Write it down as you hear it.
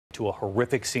to a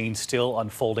horrific scene still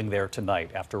unfolding there tonight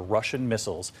after Russian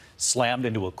missiles slammed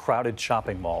into a crowded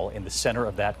shopping mall in the center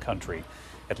of that country.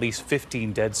 At least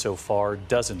 15 dead so far,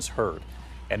 dozens hurt.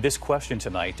 And this question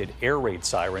tonight, did air raid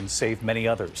sirens save many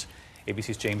others?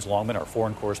 ABC's James Longman, our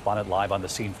foreign correspondent, live on the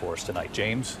scene for us tonight.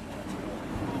 James?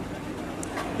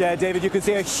 Yeah, David, you can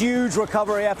see a huge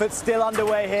recovery effort still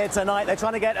underway here tonight. They're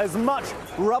trying to get as much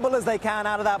rubble as they can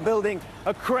out of that building.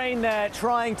 A crane there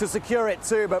trying to secure it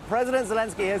too. But President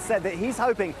Zelensky has said that he's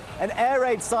hoping an air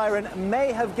raid siren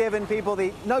may have given people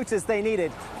the notice they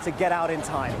needed to get out in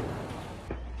time.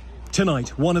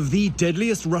 Tonight, one of the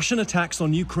deadliest Russian attacks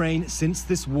on Ukraine since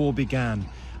this war began.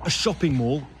 A shopping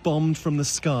mall bombed from the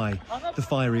sky. The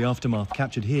fiery aftermath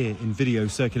captured here in video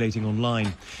circulating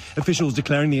online. Officials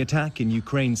declaring the attack in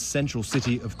Ukraine's central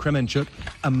city of Kremenchuk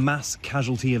a mass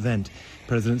casualty event.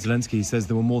 President Zelensky says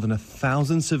there were more than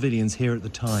 1,000 civilians here at the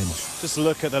time. Just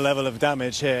look at the level of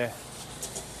damage here.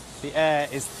 The air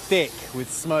is thick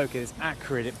with smoke. It is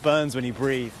acrid. It burns when you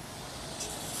breathe.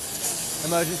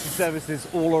 Emergency services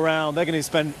all around. They're going to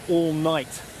spend all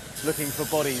night looking for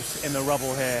bodies in the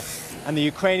rubble here. And the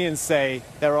Ukrainians say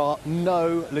there are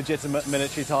no legitimate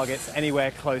military targets anywhere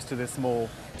close to this mall.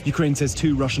 Ukraine says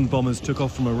 2 Russian bombers took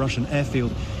off from a Russian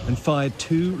airfield and fired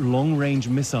 2 long-range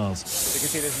missiles. You can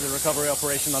see this is a recovery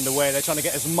operation underway. They're trying to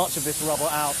get as much of this rubble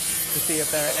out to see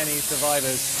if there are any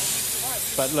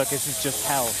survivors. But look, this is just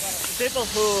hell. People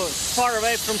who are far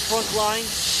away from front line,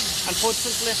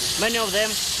 unfortunately, many of them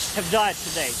have died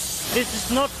today. This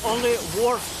is not only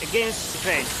war against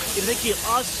Ukraine. If they kill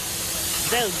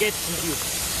us, they'll get you.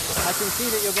 I can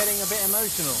see that you're getting a bit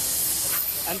emotional.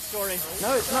 I'm sorry.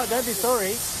 No, it's not. Don't be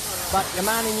sorry. But a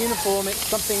man in uniform, it's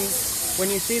something, when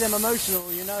you see them emotional,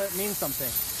 you know it means something.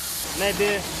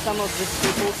 Maybe some of these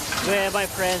people were my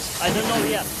friends. I don't know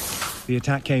yet. The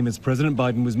attack came as President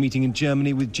Biden was meeting in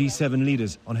Germany with G7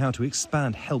 leaders on how to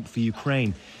expand help for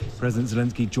Ukraine. President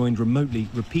Zelensky joined remotely,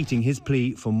 repeating his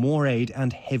plea for more aid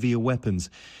and heavier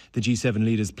weapons. The G7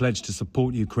 leaders pledged to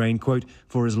support Ukraine, quote,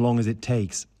 for as long as it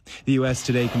takes. The US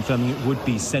today confirming it would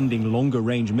be sending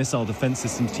longer-range missile defense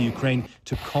systems to Ukraine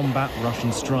to combat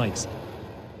Russian strikes.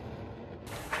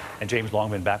 And James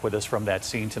Longman back with us from that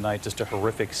scene tonight. Just a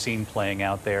horrific scene playing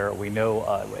out there. We know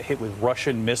hit with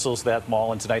Russian missiles that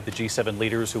mall, and tonight the G7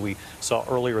 leaders who we saw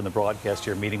earlier in the broadcast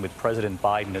here meeting with President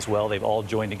Biden as well. They've all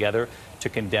joined together to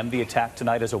condemn the attack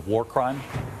tonight as a war crime.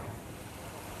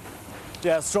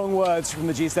 Yeah, strong words from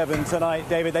the G7 tonight,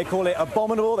 David. They call it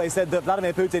abominable. They said that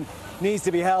Vladimir Putin needs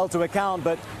to be held to account.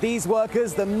 But these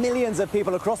workers, the millions of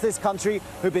people across this country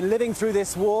who've been living through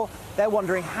this war, they're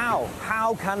wondering how.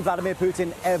 How can Vladimir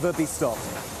Putin ever be stopped?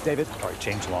 David? All right,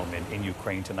 James Longman in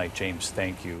Ukraine tonight. James,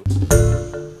 thank you.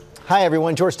 Hi,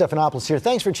 everyone. George Stephanopoulos here.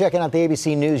 Thanks for checking out the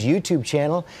ABC News YouTube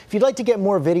channel. If you'd like to get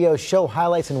more videos, show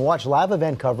highlights, and watch live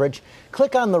event coverage,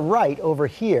 click on the right over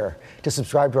here to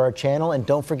subscribe to our channel. And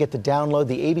don't forget to download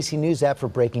the ABC News app for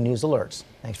breaking news alerts.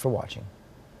 Thanks for watching.